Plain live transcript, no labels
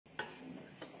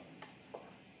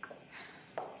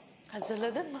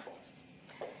Hazırladın mı?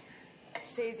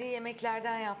 Sevdiği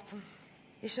yemeklerden yaptım.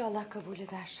 İnşallah kabul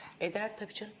eder. Eder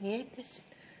tabii canım. Niye etmesin?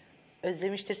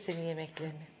 Özlemiştir senin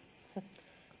yemeklerini.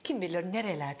 Kim bilir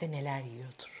nerelerde neler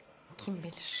yiyordur. Kim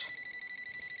bilir.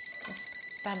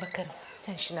 Ben bakarım.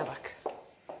 Sen işine bak.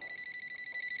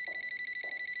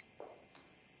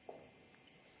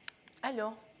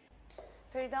 Alo.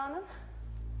 Feride Hanım,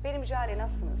 benim Jale,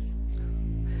 nasılsınız?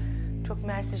 Çok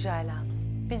mersi Jale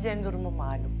Hanım. Bizlerin durumu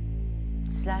malum.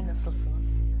 Sizler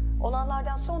nasılsınız?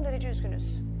 Olanlardan son derece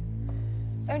üzgünüz.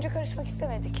 Önce karışmak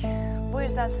istemedik. Bu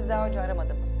yüzden sizi daha önce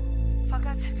aramadım.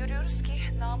 Fakat görüyoruz ki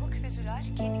Namık ve Zülal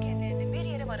kendi kendilerini bir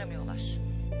yere varamıyorlar.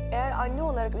 Eğer anne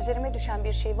olarak üzerime düşen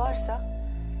bir şey varsa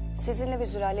sizinle ve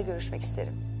Zülal'le görüşmek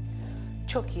isterim.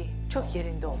 Çok iyi, çok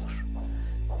yerinde olur.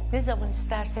 Ne zaman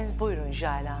isterseniz buyurun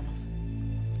Jale Hanım.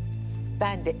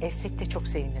 Ben de Evsed de çok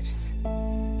seviniriz.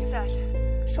 Güzel.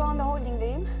 Şu anda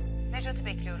holdingdeyim. Nejat'ı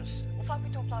bekliyoruz. Ufak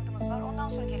bir toplantımız var, ondan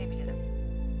sonra gelebilirim.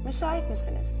 Müsait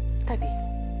misiniz? Tabii,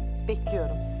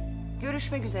 bekliyorum.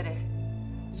 Görüşmek üzere.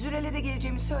 Zülal'e de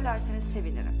geleceğimi söylerseniz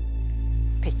sevinirim.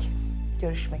 Peki,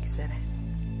 görüşmek üzere.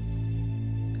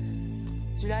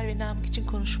 Zülal ve Namık için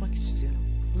konuşmak istiyorum.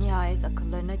 Nihayet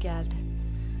akıllarına geldi.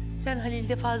 Sen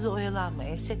Halil'de fazla oyalanma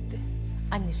Evsed de.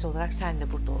 Annesi olarak sen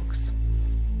de burada ol kızım.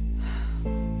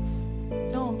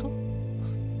 Ne oldu?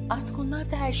 Artık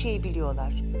onlar da her şeyi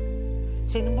biliyorlar.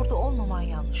 Senin burada olmaman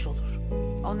yanlış olur.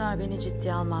 Onlar beni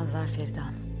ciddiye almazlar Feride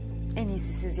Hanım. En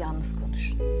iyisi siz yalnız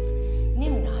konuşun. Ne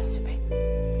münasebet.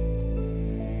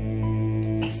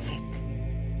 Evsed,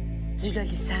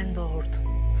 Zülal'i sen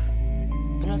doğurdun.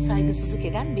 Buna saygısızlık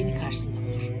eden beni karşısında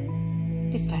bulur.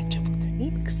 Lütfen çabuk dön,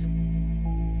 iyi mi kızım?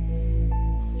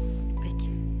 Peki.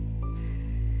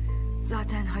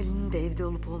 Zaten Halil'in de evde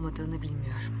olup olmadığını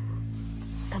bilmiyorum.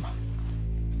 Tamam.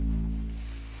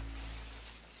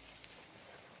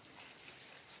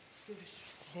 Görüşürüz.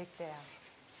 Bekle ya.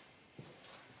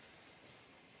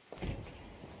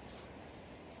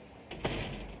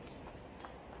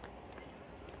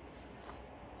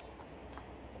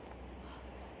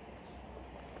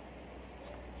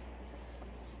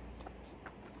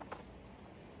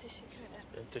 Teşekkür ederim.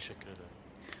 Ben teşekkür ederim.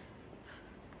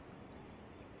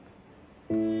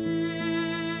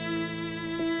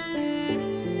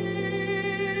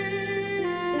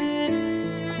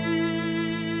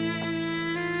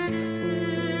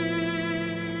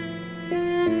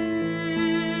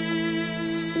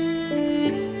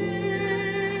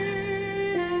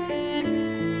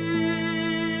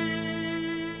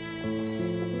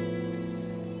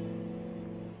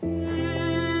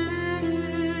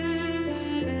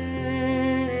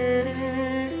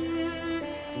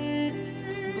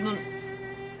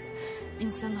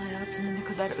 İnsanın hayatında ne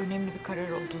kadar önemli bir karar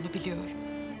olduğunu biliyorum.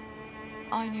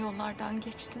 Aynı yollardan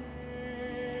geçtim.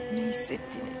 Ne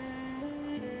hissettiğini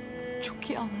çok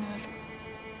iyi anlıyorum.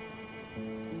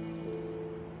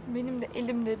 Benim de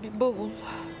elimde bir bavul.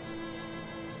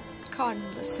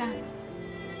 Karnımda sen.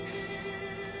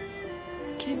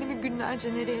 Kendimi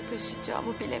günlerce nereye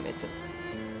taşıyacağımı bilemedim.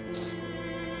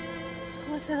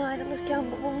 Ama sen ayrılırken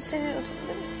babamı seviyordun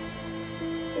değil mi?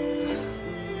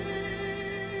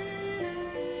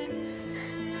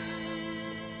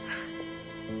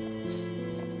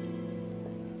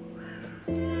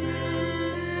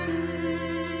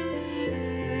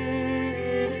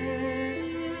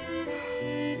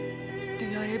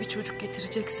 Dünyaya bir çocuk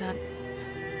getireceksen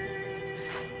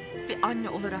bir anne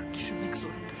olarak düşünmek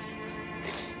zorundasın.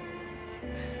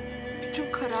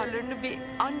 Bütün kararlarını bir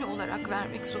anne olarak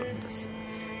vermek zorundasın.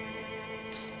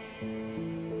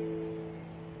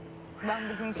 Ben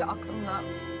bugünkü aklımla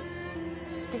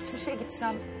geçmişe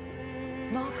gitsem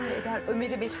ne yapar eder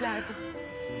Ömer'i beklerdim.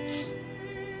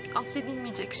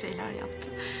 Affedilmeyecek şeyler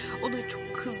yaptı. Ona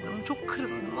çok kızdım, çok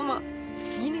kırıldım ama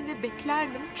yine de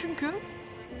beklerdim çünkü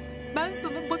ben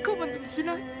sana bakamadım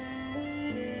Zülal.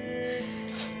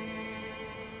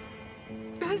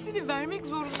 Ben seni vermek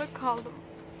zorunda kaldım.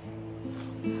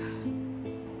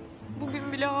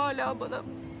 Bugün bile hala bana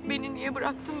beni niye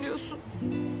bıraktın diyorsun.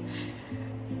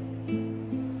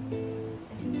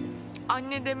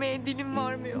 Anne demeye dilim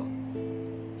varmıyor.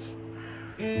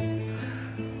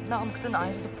 Namık'tan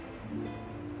ayrılıp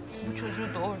bu çocuğu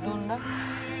doğurduğunda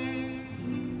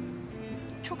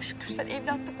çok şükür sen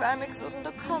evlatlık vermek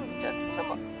zorunda kalmayacaksın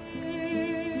ama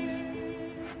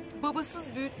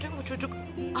babasız büyüttüğün bu çocuk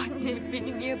anne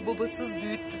beni niye babasız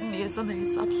büyüttün diye sana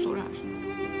hesap sorar.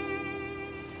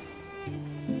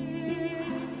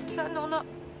 Sen de ona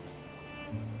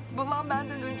babam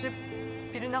benden önce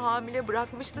birini hamile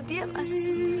bırakmıştı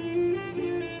diyemezsin.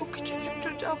 O küçücük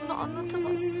çocuğa bunu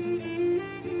anlatamazsın.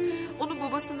 Onu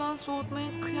babası ağzından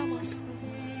soğutmaya kıyamazsın.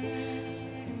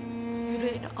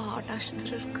 Yüreğini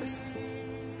ağırlaştırır kızım.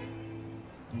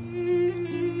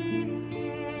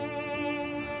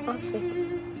 Affet.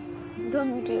 Dön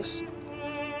mü diyorsun?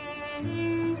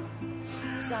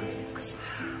 Sen benim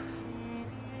kızımsın.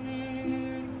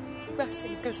 Ben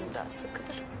seni gözümden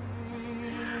sakınırım.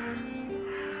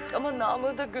 Ama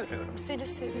Namık'ı da görüyorum. Seni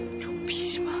seviyorum. Çok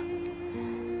pişman.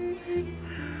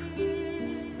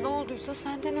 Ne olduysa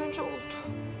senden önce oldu.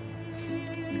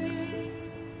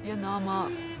 Ya Namık'a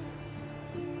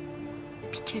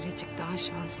bir kerecik daha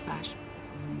şans ver.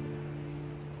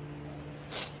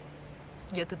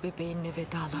 Ya da bebeğinle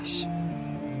vedalaş.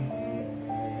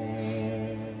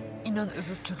 İnan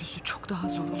öbür türlüsü çok daha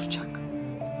zor olacak.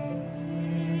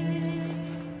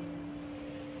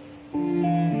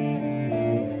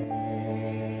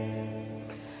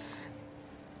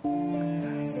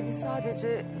 Seni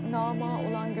sadece Namık'a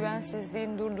olan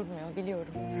güvensizliğin durdurmuyor,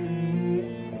 biliyorum.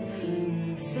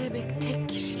 Sevmek tek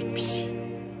kişilik bir şey.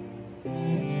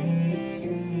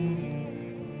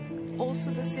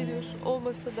 Olsa da seviyorsun,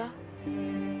 olmasa da.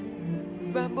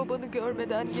 Ben babanı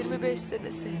görmeden 25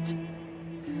 sene sevdim.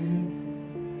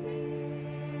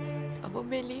 Ama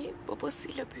Melek'i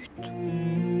babasıyla büyüttüm.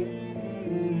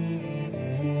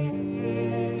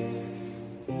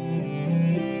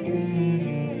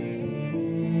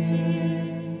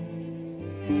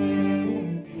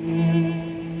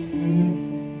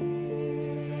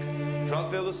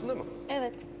 Fırat Bey odasında mı?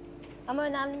 Evet. Ama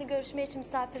önemli bir görüşme için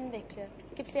misafirini bekliyor.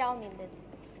 Kimseyi almayayım dedim.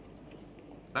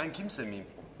 Ben kimse miyim?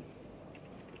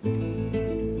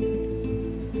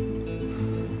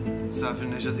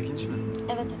 Misafir Nejat ikinci mi?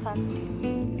 Evet efendim.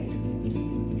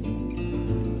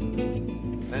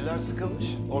 Neler sıkılmış?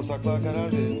 Ortaklığa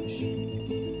karar verilmiş.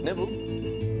 Ne bu?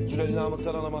 Zülal'i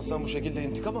Namık'tan alamazsan bu şekilde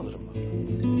intikam alırım mı?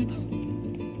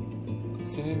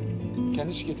 Senin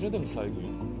kendi şirketine de mi saygı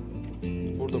yok?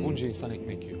 Burada bunca insan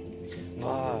ekmek yiyor.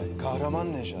 Vay,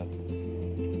 kahraman Nejat.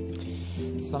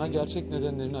 Sana gerçek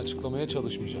nedenlerini açıklamaya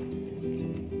çalışmayacağım.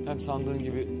 Hem sandığın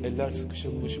gibi eller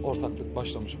sıkışılmış, ortaklık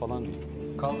başlamış falan değil.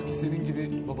 Kaldı ki senin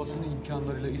gibi babasının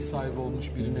imkanlarıyla iş sahibi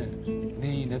olmuş birine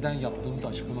neyi, neden yaptığını da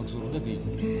açıklamak zorunda değil.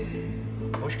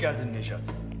 Hoş geldin Nejat.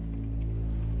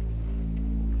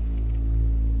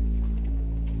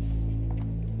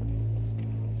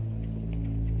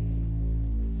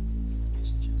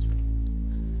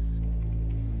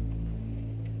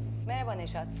 Merhaba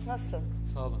Nejat, nasılsın?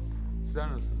 Sağ olun.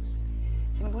 Sizler nasılsınız?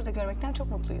 Seni burada görmekten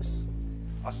çok mutluyuz.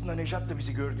 Aslında Nejat da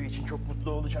bizi gördüğü için çok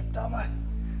mutlu olacaktı ama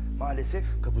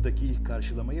maalesef kapıdaki ilk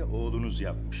karşılamayı oğlunuz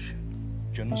yapmış.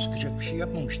 Canını sıkacak bir şey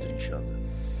yapmamıştır inşallah.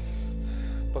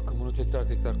 Bakın bunu tekrar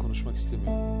tekrar konuşmak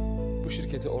istemiyorum. Bu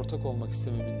şirkete ortak olmak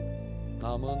istememin,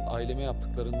 Namık'ın aileme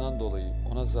yaptıklarından dolayı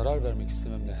ona zarar vermek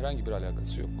istememle herhangi bir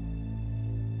alakası yok.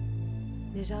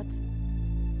 Nejat,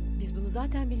 biz bunu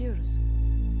zaten biliyoruz.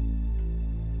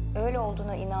 Öyle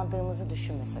olduğuna inandığımızı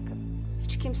düşünme sakın.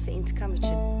 Hiç kimse intikam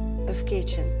için, öfke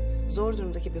için zor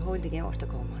durumdaki bir holdinge ortak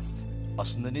olmaz.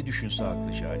 Aslında ne düşünse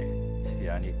haklı Jale.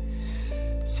 Yani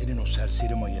senin o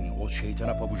serseri mayın, o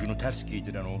şeytana pabucunu ters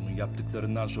giydiren oğlunun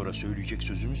yaptıklarından sonra söyleyecek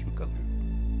sözümüz mü kalıyor?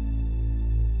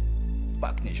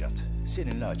 Bak Nejat,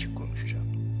 seninle açık konuşacağım.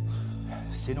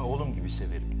 Seni oğlum gibi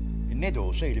severim. Ne de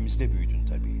olsa elimizde büyüdün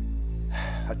tabii.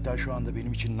 Hatta şu anda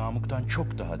benim için Namık'tan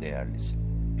çok daha değerlisin.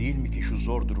 Değil mi ki şu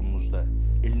zor durumumuzda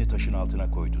elini taşın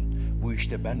altına koydun. Bu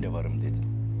işte ben de varım dedin.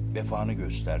 Vefanı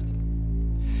gösterdin.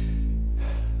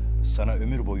 Sana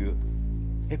ömür boyu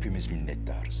hepimiz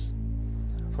minnettarız.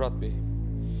 Fırat Bey,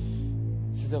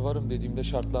 size varım dediğimde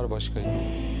şartlar başkaydı.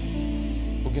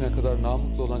 Bugüne kadar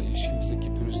Namık'la olan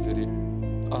ilişkimizdeki pürüzleri,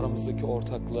 aramızdaki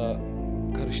ortaklığa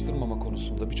karıştırmama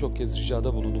konusunda birçok kez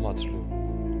ricada bulunduğumu hatırlıyorum.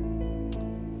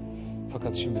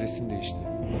 Fakat şimdi resim değişti.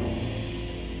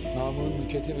 Namık'ın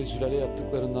Nüket'e ve Zülal'e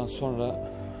yaptıklarından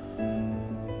sonra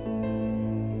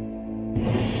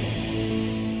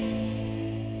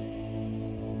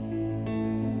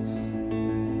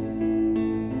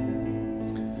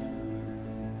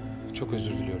çok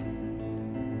özür diliyorum.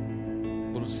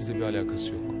 Bunun size bir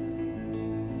alakası yok.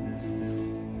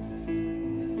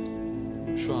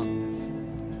 Şu an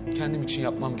kendim için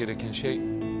yapmam gereken şey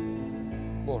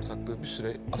bu ortaklığı bir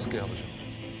süre askıya alacağım.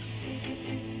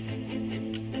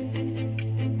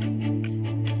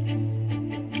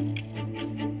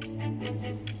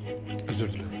 Özür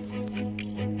diliyorum.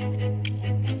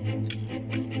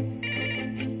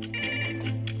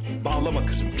 Bağlama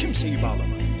kızım, kimseyi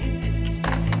bağlama.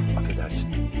 Affedersin.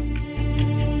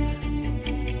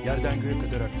 Yerden göğe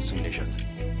kadar haklısın Nejat.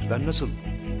 Ben nasıl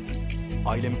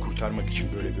ailemi kurtarmak için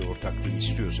böyle bir ortaklığı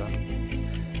istiyorsam,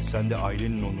 sen de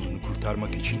ailenin onurunu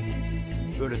kurtarmak için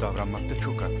böyle davranmakta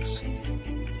çok haklısın.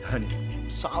 Yani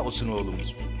sağ olsun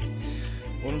oğlumuz.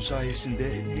 Onun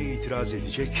sayesinde ne itiraz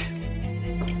edecek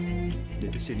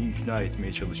ne de seni ikna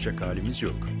etmeye çalışacak halimiz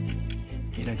yok.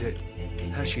 Yine de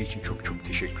her şey için çok çok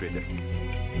teşekkür ederim.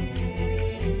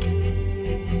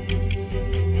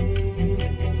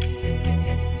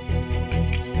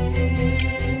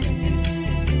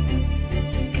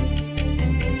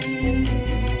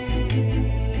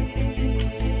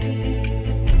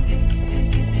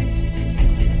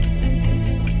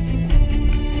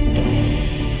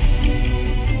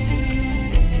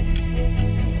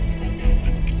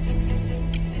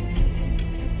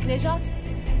 Nejat.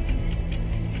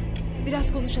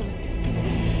 Biraz konuşalım.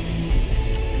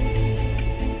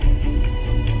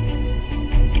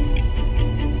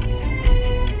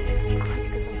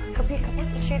 Hadi kızım kapıyı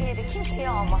kapat, içeriye de kimseyi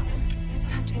alma.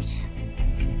 Fırat'cığım iç.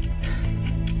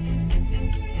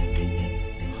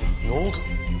 Ne oldu?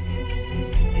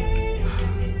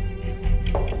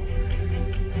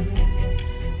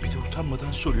 Bir de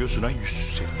utanmadan soruyorsun ha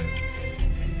yüzsüz herif.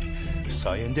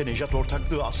 Sayende Nejat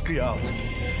ortaklığı askıya aldı.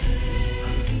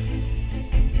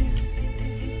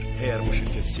 Eğer bu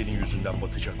şirket senin yüzünden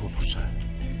batacak olursa...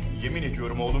 yemin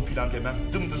ediyorum oğlum filan demem,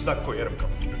 dımdızlak koyarım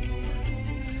kapının önüne.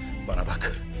 Bana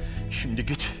bak, şimdi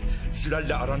git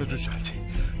Zülal'le aranı düzelt.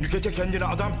 Nükhet'e kendini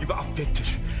adam gibi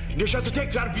affettir. Nejat'ı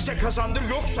tekrar bize kazandır,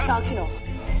 yoksa... Sakin ol.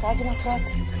 Sakin ol Fırat.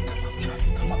 Tamam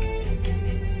canım, tamam.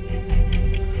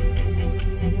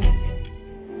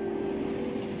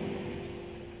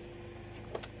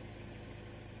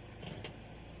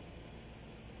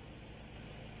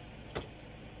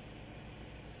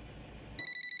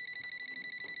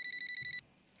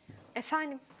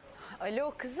 Efendim?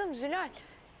 Alo kızım Zülal.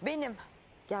 Benim.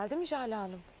 Geldi mi Jale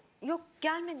Hanım? Yok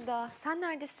gelmedi daha. Sen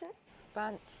neredesin?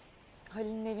 Ben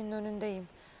Halil'in evinin önündeyim.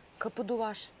 Kapı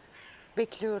duvar.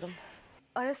 Bekliyorum.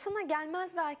 Arasana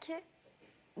gelmez belki.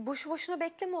 Boşu boşuna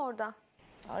bekleme orada.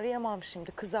 Arayamam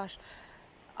şimdi, kızar.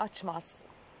 Açmaz.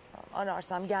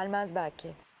 Ararsam gelmez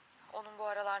belki. Onun bu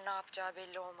aralar ne yapacağı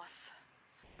belli olmaz.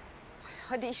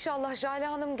 Hadi inşallah Jale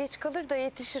Hanım geç kalır da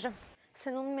yetişirim.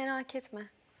 Sen onu merak etme.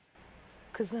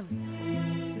 Kızım,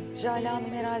 Jale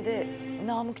Hanım herhalde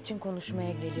Namık için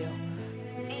konuşmaya geliyor.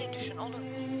 İyi düşün, olur mu?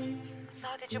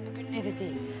 Sadece bugünleri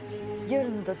değil,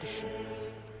 yarını da düşün.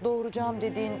 Doğuracağım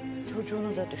dediğin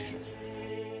çocuğunu da düşün.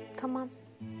 Tamam.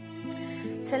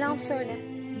 Selam söyle.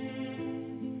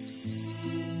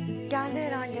 Geldi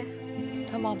herhalde.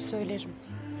 Tamam, söylerim.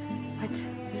 Hadi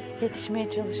yetişmeye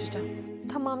çalışacağım.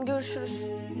 Tamam, görüşürüz.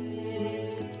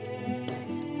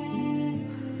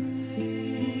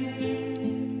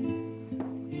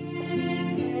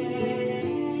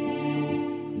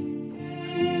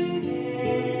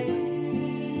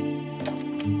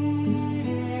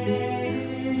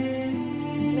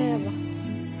 Merhaba.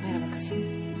 Merhaba kızım.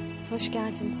 Hoş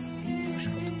geldiniz. Hoş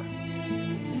bulduk.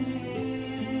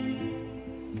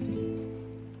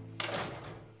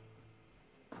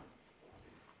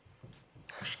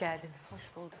 Hoş geldiniz.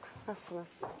 Hoş bulduk.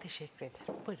 Nasılsınız? Teşekkür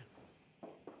ederim. Buyurun.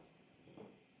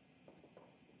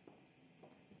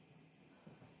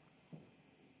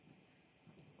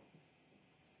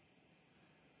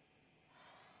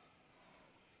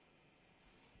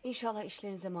 İnşallah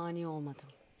işlerinize mani olmadım.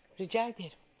 Rica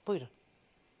ederim. Buyurun.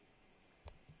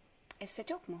 Evsed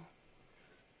yok mu?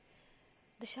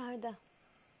 Dışarıda.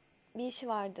 Bir işi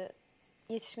vardı.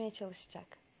 Yetişmeye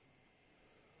çalışacak.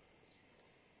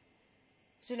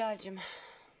 Zülal'cığım,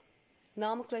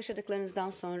 Namık'la yaşadıklarınızdan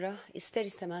sonra ister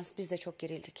istemez biz de çok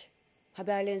gerildik.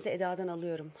 Haberlerinizi Eda'dan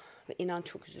alıyorum ve inan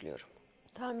çok üzülüyorum.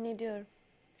 Tahmin ediyorum.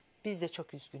 Biz de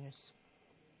çok üzgünüz.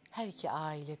 Her iki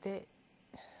ailede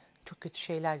çok kötü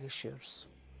şeyler yaşıyoruz.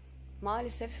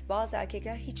 Maalesef bazı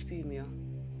erkekler hiç büyümüyor.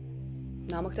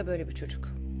 Namık da böyle bir çocuk.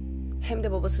 Hem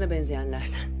de babasına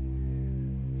benzeyenlerden.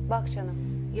 Bak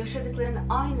canım, yaşadıklarının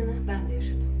aynını ben de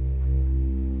yaşadım.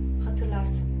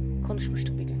 Hatırlarsın,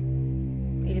 konuşmuştuk bir gün.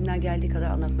 Elimden geldiği kadar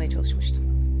anlatmaya çalışmıştım.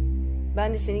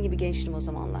 Ben de senin gibi gençtim o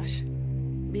zamanlar.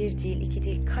 Bir değil, iki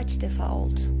değil, kaç defa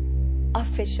oldu.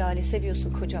 Affet Jale,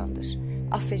 seviyorsun kocandır.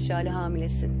 Affet Jale,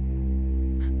 hamilesin.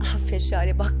 Affet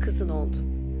Jale, bak kızın oldu.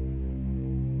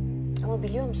 Ama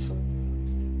biliyor musun?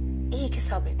 İyi ki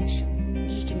sabretmişim.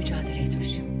 İyi ki mücadele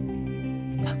etmişim.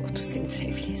 Bak 30 senedir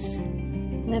evliyiz.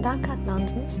 Neden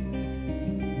katlandınız?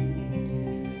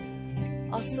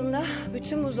 Aslında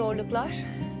bütün bu zorluklar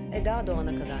Eda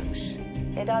doğana kadarmış.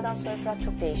 Eda'dan sonra Fırat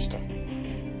çok değişti.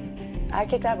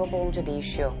 Erkekler baba olunca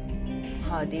değişiyor.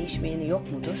 Ha değişmeyeni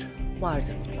yok mudur?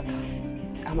 Vardır mutlaka.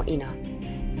 Ama inan,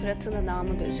 Fırat'ın da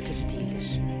Namık'ın da özü kötü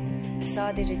değildir.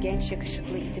 Sadece genç,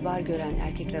 yakışıklı, itibar gören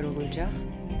erkekler olunca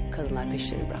kadınlar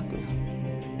peşlerini bırakmıyor.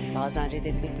 Bazen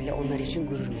reddetmek bile onlar için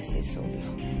gurur meselesi oluyor.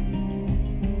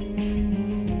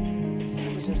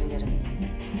 Çok özür dilerim.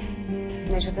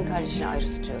 Nejat'ın kardeşini ayrı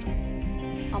tutuyorum.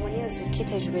 Ama ne yazık ki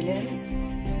tecrübelerim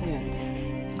bu yönde.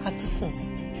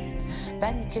 Haklısınız.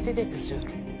 Ben Nükhet'e de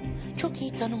kızıyorum. Çok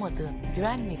iyi tanımadığım,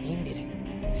 güvenmediğim biri.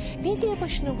 Ne diye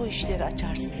başına bu işleri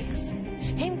açarsın be kızım?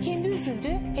 Hem kendi üzüldü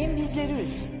hem bizleri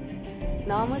üzdü.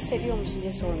 Namık'ı seviyor musun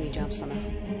diye sormayacağım sana.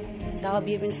 Daha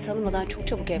birbirinizi tanımadan çok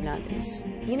çabuk evlendiniz.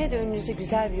 Yine de önünüzde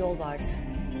güzel bir yol vardı.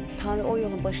 Tanrı o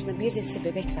yolun başına bir de size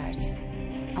bebek verdi.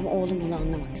 Ama oğlum bunu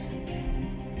anlamadı.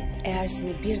 Eğer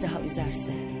seni bir daha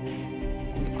üzerse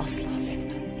onu asla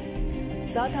affetmem.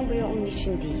 Zaten buraya onun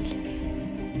için değil,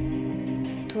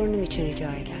 torunum için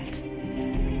ricaya geldim.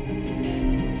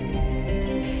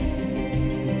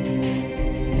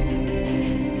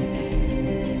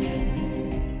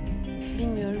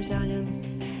 Bilmiyorum Zülal Hanım.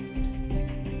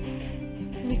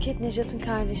 Nükhet Nejat'ın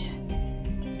kardeşi.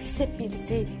 Biz hep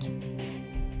birlikteydik.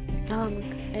 Namık,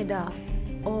 Eda,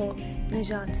 o,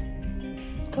 Nejat.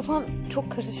 Kafam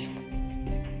çok karışık.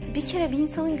 Bir kere bir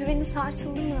insanın güveni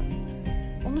sarsıldı mı,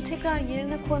 onu tekrar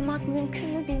yerine koymak mümkün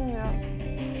mü bilmiyorum.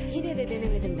 Yine de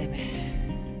denemedim deme.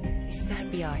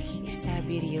 İster bir ay, ister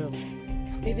bir yıl.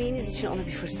 Bebeğiniz için ona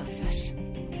bir fırsat ver.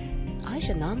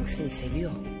 Ayrıca Namık seni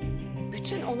seviyor.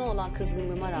 Bütün ona olan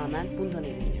kızgınlığıma rağmen bundan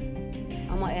eminim.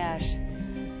 Ama eğer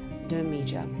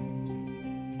dönmeyeceğim,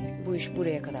 bu iş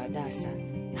buraya kadar dersen,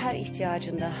 her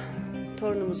ihtiyacında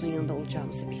torunumuzun yanında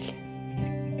olacağımızı bil.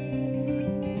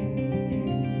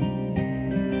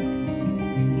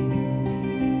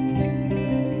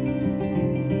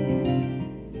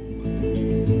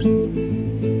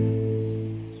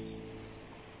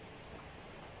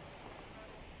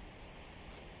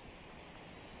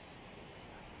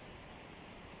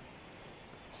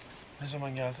 Ne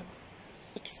zaman geldin?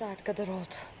 2 saat kadar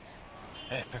oldu.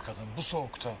 Be kadın, bu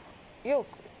soğukta. Yok,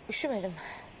 üşümedim.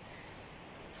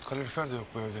 Kalorifer de yok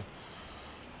bu evde.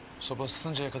 Soba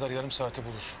ısıtıncaya kadar yarım saati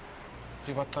bulur.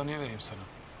 Bir battaniye vereyim sana.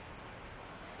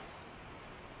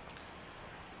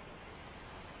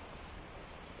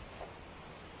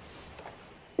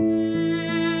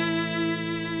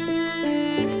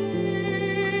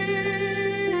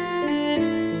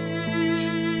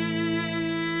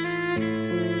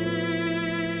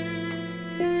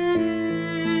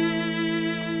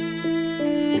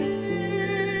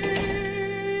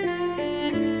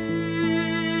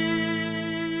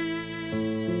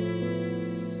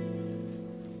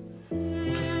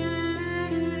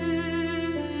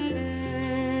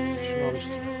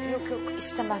 Yok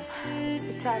istemem.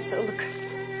 İçerisi ılık.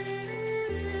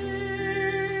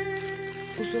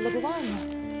 Buzdolabı var mı?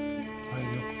 Hayır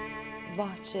yok.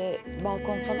 Bahçe,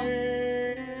 balkon falan.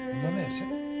 Bunlar ne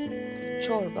Evsed?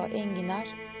 Çorba, enginar,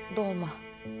 dolma.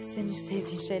 Senin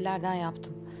sevdiğin şeylerden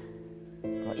yaptım.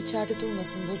 Ama içeride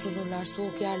durmasın, bozulurlar.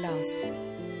 Soğuk yer lazım.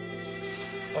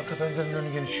 Arka pencerenin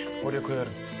önü geniş. Oraya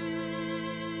koyarım.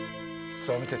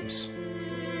 Zahmet etmişsin.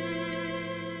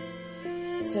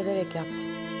 Severek yaptım.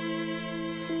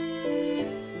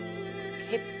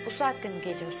 Hep bu saatte mi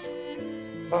geliyorsun?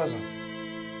 Bazen.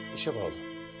 İşe bağlı.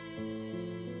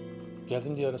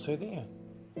 Geldim diye arasaydın ya.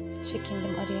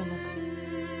 Çekindim, arayamadım.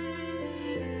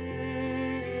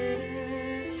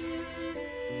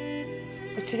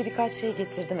 Ütülü birkaç şey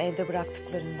getirdim evde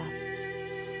bıraktıklarından.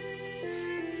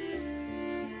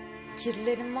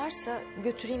 Kirlilerim varsa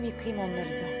götüreyim yıkayayım onları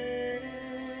da.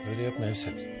 Öyle yapma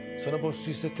Evsed. Sana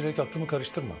borçlu hissettirerek aklımı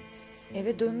karıştırma.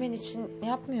 Eve dönmen için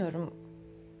yapmıyorum.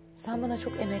 Sen bana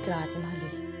çok emek verdin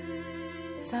Halil.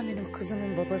 Sen benim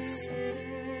kızımın babasısın.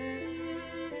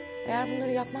 Eğer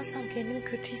bunları yapmazsam kendimi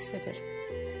kötü hissederim.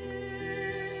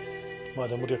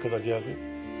 Madem buraya kadar geldin,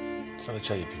 sana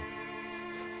çay yapayım.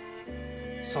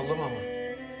 Sallama ama.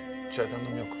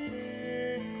 Çaydanlığım yok.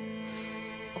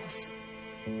 Olsun.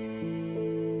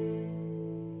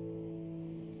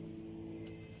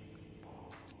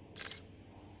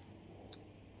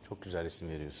 Çok güzel resim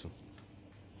veriyorsun.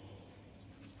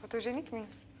 Fotojenik miyim?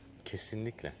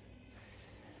 Kesinlikle.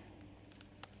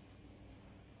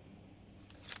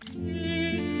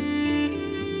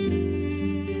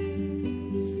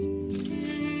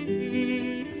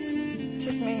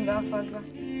 Çekmeyin daha fazla.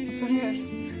 Utanıyorum.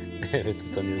 Evet,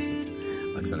 utanıyorsun.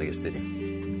 Bak sana göstereyim.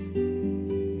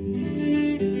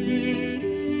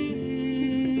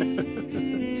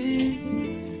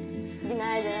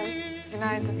 Günaydın.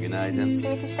 Günaydın. Günaydın.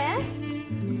 Simit isteyen?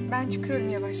 Ben çıkıyorum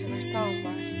yavaş yavaş. Sağ ol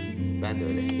bari. Ben de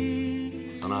öyle.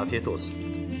 Sana afiyet olsun.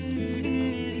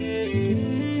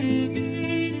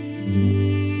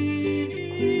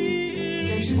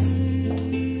 Görüşürüz.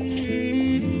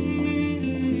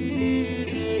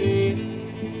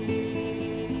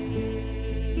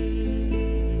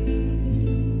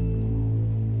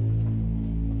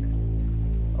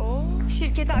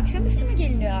 Nikahta akşamüstü mü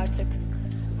geliniyor artık?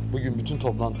 Bugün bütün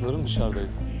toplantıların dışarıdaydı.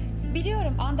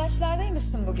 Biliyorum,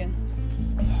 Andaçlardaymışsın bugün.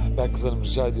 Belkıs Hanım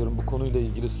rica ediyorum bu konuyla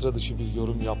ilgili sıra dışı bir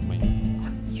yorum yapmayın.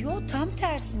 Yo, tam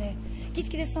tersine.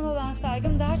 Gitgide sana olan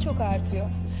saygım daha çok artıyor.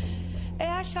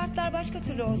 Eğer şartlar başka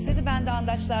türlü olsaydı ben de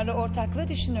Andaçlarla ortaklığı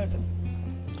düşünürdüm.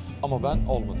 Ama ben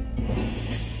olmadım.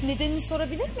 Nedenini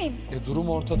sorabilir miyim? Durum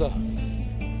ortada.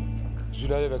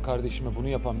 Zülal'e ve kardeşime bunu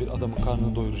yapan bir adamın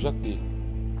karnını doyuracak değil.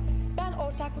 Ben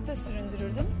ortaklıkta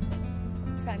süründürürdüm.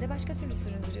 Sen de başka türlü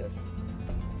süründürüyorsun.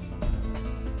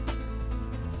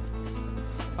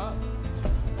 Ha,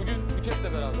 bugün Nüket'le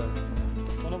beraber.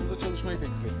 Ona burada çalışmayı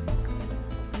teklif ettim.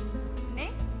 Ne?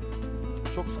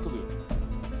 Çok sıkılıyor.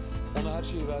 Ona her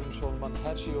şeyi vermiş olman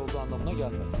her şey olduğu anlamına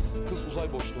gelmez. Kız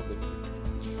uzay boşluğunda biliyor.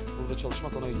 Burada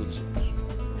çalışmak ona iyi gelecektir.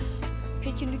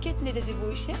 Peki Nüket ne dedi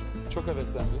bu işe? Çok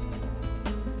heveslendi.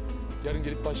 Yarın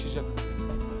gelip başlayacak.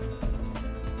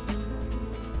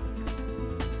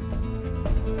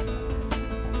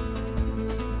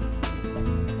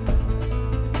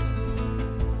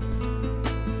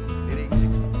 Nereye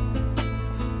gideceksin?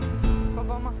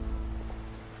 Babama.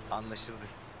 Anlaşıldı.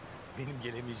 Benim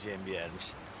gelemeyeceğim bir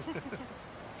yermiş.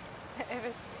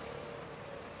 Evet.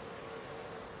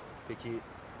 Peki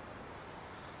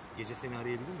gece seni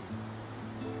arayabilir miyim?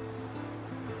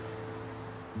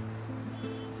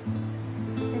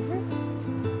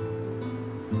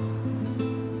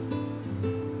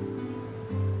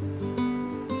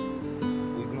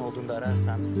 Uygun olduğunda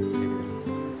ararsan sevinirim.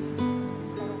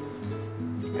 Tamam.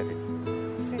 Dikkat et.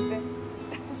 Siz de.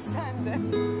 Sen de.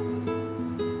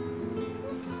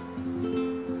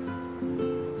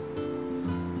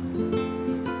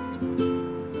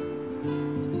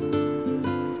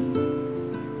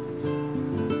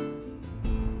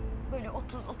 Böyle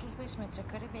 30-35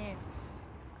 metrekare bir ev.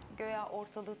 Göya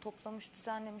ortalığı toplamış,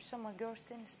 düzenlemiş ama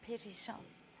görseniz perişan.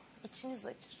 İçiniz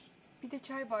acır. Bir de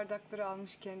çay bardakları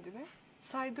almış kendine.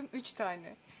 Saydım 3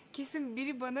 tane. Kesin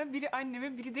biri bana, biri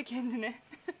anneme, biri de kendine.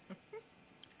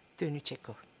 Dönecek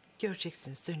o.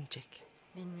 Göreceksiniz, dönecek.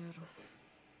 Bilmiyorum.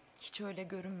 Hiç öyle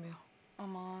görünmüyor.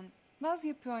 Aman, naz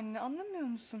yapıyor anne, anlamıyor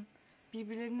musun?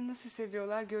 Birbirlerini nasıl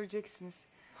seviyorlar göreceksiniz.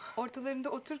 Ortalarında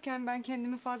otururken ben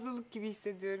kendimi fazlalık gibi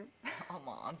hissediyorum.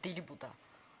 Aman deli bu da.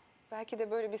 Belki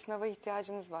de böyle bir sınava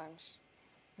ihtiyacınız varmış.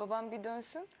 Babam bir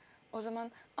dönsün, o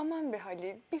zaman aman be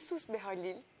Halil, bir sus be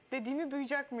Halil dediğini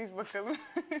duyacak mıyız bakalım?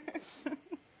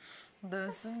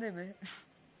 Dönsün de be.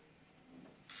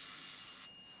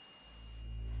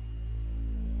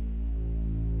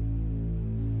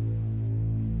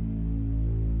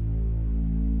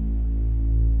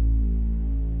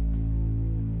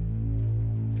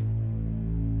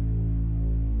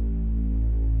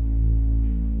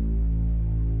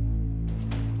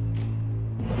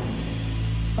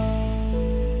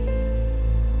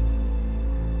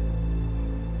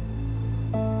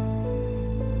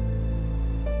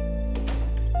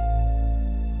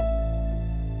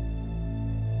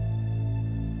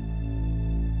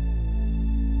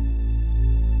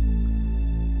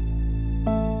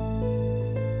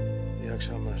 İyi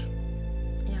akşamlar.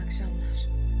 İyi akşamlar.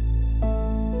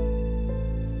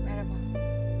 Merhaba.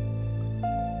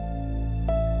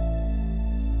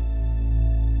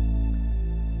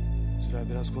 Zülal,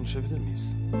 biraz konuşabilir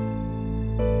miyiz?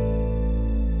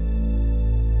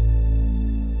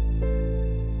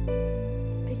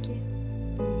 Peki.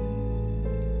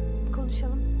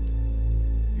 Konuşalım.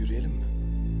 Yürüyelim mi?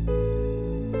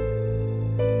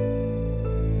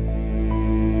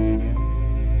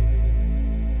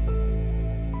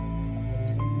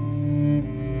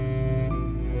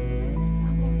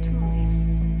 Ben montumu alayım.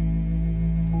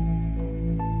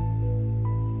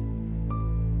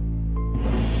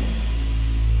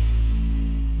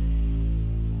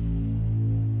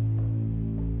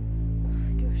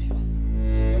 Görüşürüz.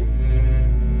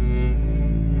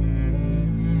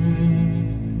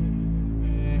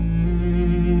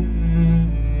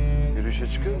 Yürüyüşe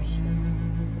çıkıyor musun?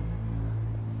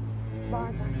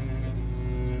 Bazen.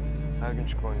 Her gün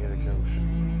çıkman gerekiyormuş.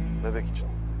 Bebek için.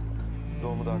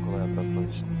 Doğumu daha kolay atlatman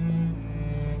için.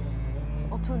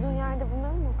 Oturduğun yerde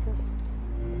bunları mı okuyorsun?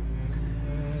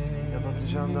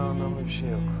 Yapabileceğim daha anlamlı bir şey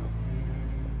yok.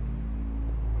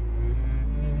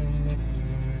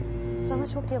 Sana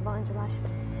çok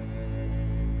yabancılaştım.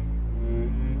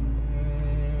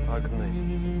 Farkındayım.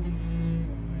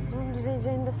 Bunun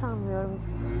düzeleceğini de sanmıyorum.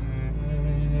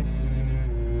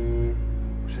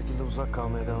 Bu şekilde uzak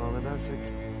kalmaya devam edersek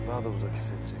daha da uzak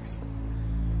hissedeceksin.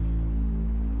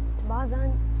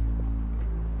 Bazen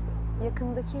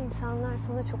yakındaki insanlar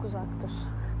sana çok uzaktır.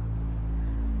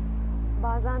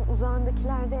 Bazen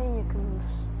uzağındakiler de en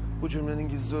yakınındır. Bu cümlenin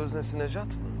gizli öznesi Nejat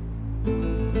mı?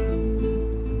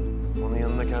 Onun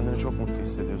yanında kendini çok mutlu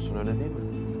hissediyorsun, öyle değil mi?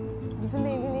 Bizim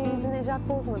evliliğimizi Nejat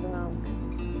bozmadı Namık.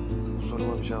 Bu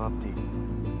soruma bir cevap değil.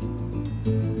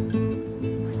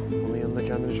 Onun yanında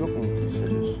kendini çok mu mutlu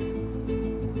hissediyorsun?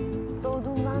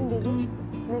 Doğduğumdan beri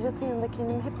Nejat'ın yanında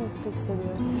kendimi hep mutlu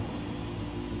hissediyorum.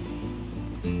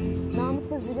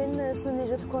 Namık'la Zülal'in arasına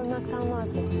Nejat'ı koymaktan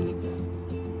vazgeç.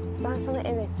 Ben sana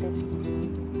evet dedim.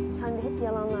 Sen de hep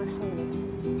yalanlar söyledin.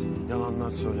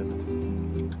 Yalanlar söylemedim.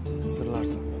 Sırlar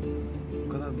sakladım. O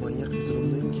kadar manyak bir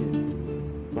durumdayım ki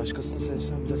başkasını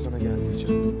sevsem bile sana gel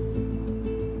diyeceğim.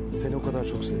 Seni o kadar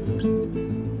çok seviyorum.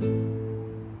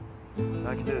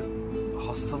 Belki de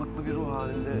hastalıklı bir ruh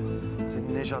halinde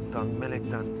seni Nejat'tan,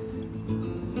 Melek'ten,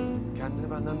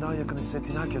 kendini benden daha yakın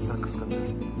hissettiğin herkesten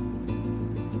kıskanıyorum.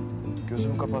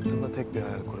 Gözümü kapattığımda tek bir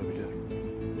hayal kurabiliyorum.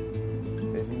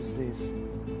 Evimizdeyiz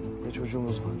ve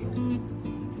çocuğumuz var.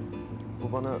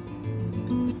 Bu bana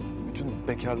bütün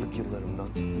bekarlık yıllarımdan,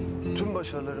 tüm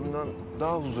başarılarımdan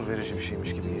daha huzur verici bir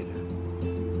şeymiş gibi geliyor.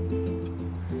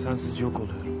 Sensiz yok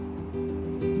oluyorum.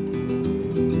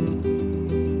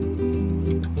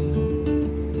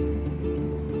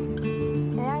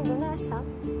 Eğer dönersem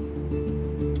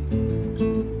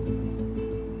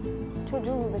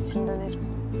çocuğumuz için dönerim.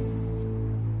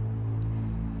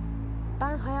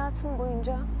 Ben hayatım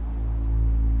boyunca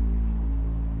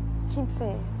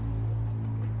kimseye,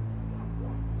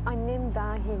 annem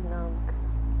dahil Namık,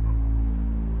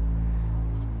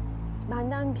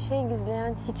 benden bir şey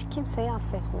gizleyen hiç kimseyi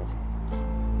affetmedim.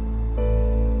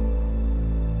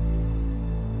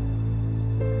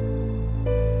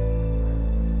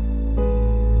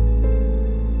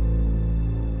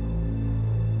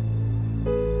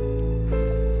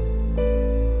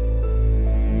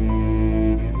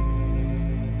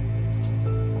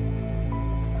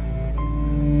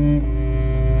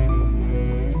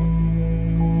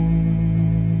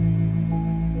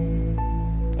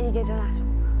 İyi geceler.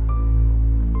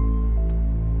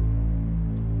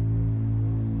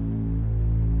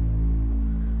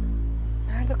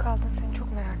 Nerede kaldın? Seni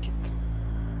çok merak ettim.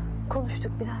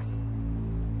 Konuştuk biraz.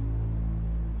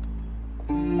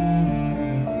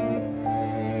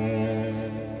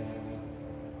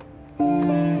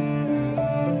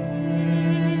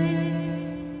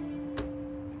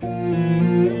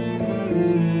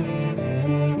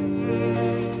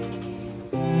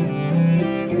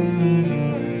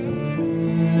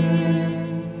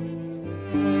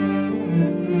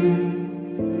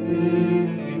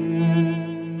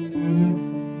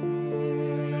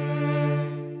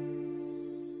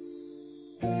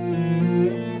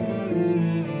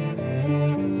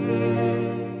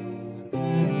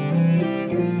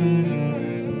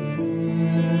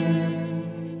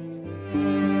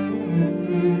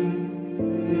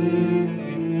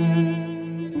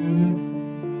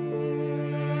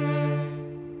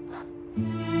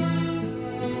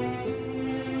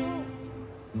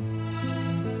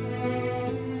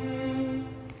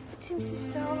 İçim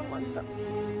şişti ağlamaktan.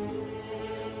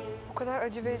 Bu kadar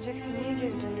acı vereceksin. Niye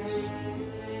geri dönüyorsun?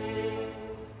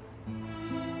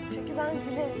 Çünkü ben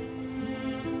Zülal'i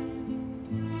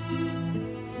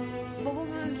babam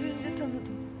öldüğünde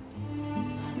tanıdım.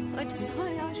 Acısı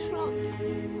hala şu an.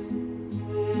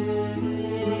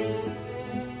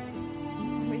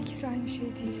 Ama ikisi aynı şey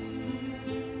değil.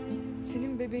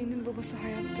 Senin bebeğinin babası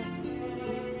hayatta.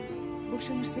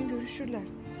 Boşanırsın, görüşürler.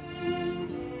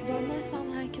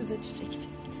 Dönmezsem herkes acı çekecek.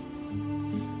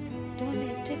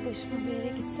 Dönmeyip tek başıma bir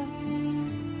yere gitsem...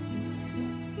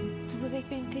 bu bebek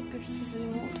benim tek güçsüzlüğüm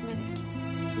oldu Melek.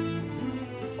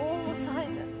 O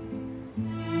olmasaydı...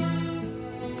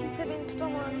 kimse beni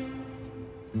tutamazdı.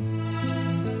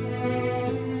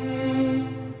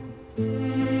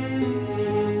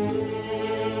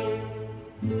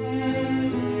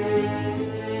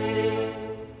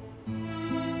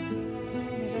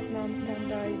 Nejat Namık'tan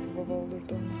daha iyi bir baba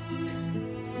olurdu ona.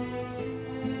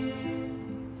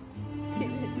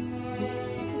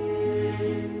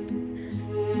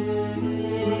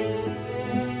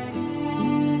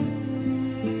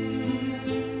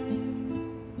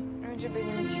 Önce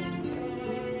benim için gittin.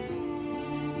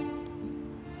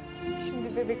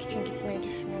 Şimdi bebek için gitmeyi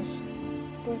düşünüyorsun.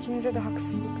 Bu ikinize de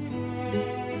haksızlık.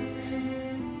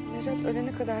 Nejat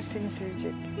ölene kadar seni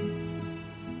sevecek.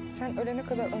 Sen ölene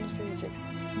kadar onu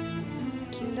seveceksin.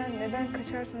 Kimden, neden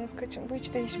kaçarsanız kaçın. Bu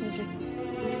hiç değişmeyecek.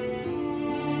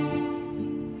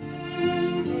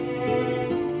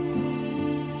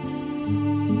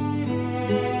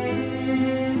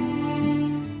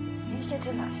 İyi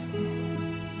geceler.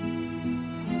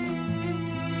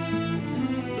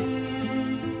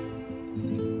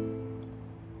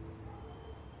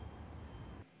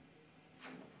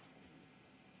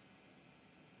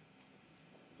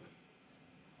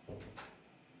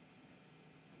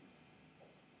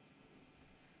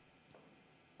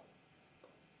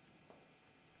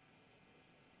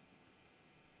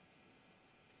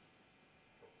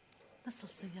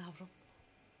 Nasılsın yavrum?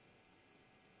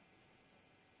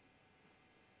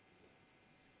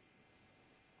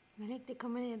 Melek'le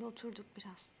kameraya da oturduk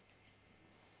biraz.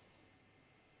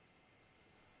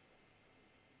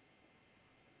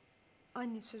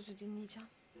 Anne sözü dinleyeceğim.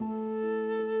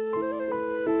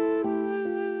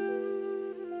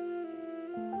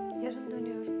 Yarın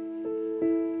dönüyorum.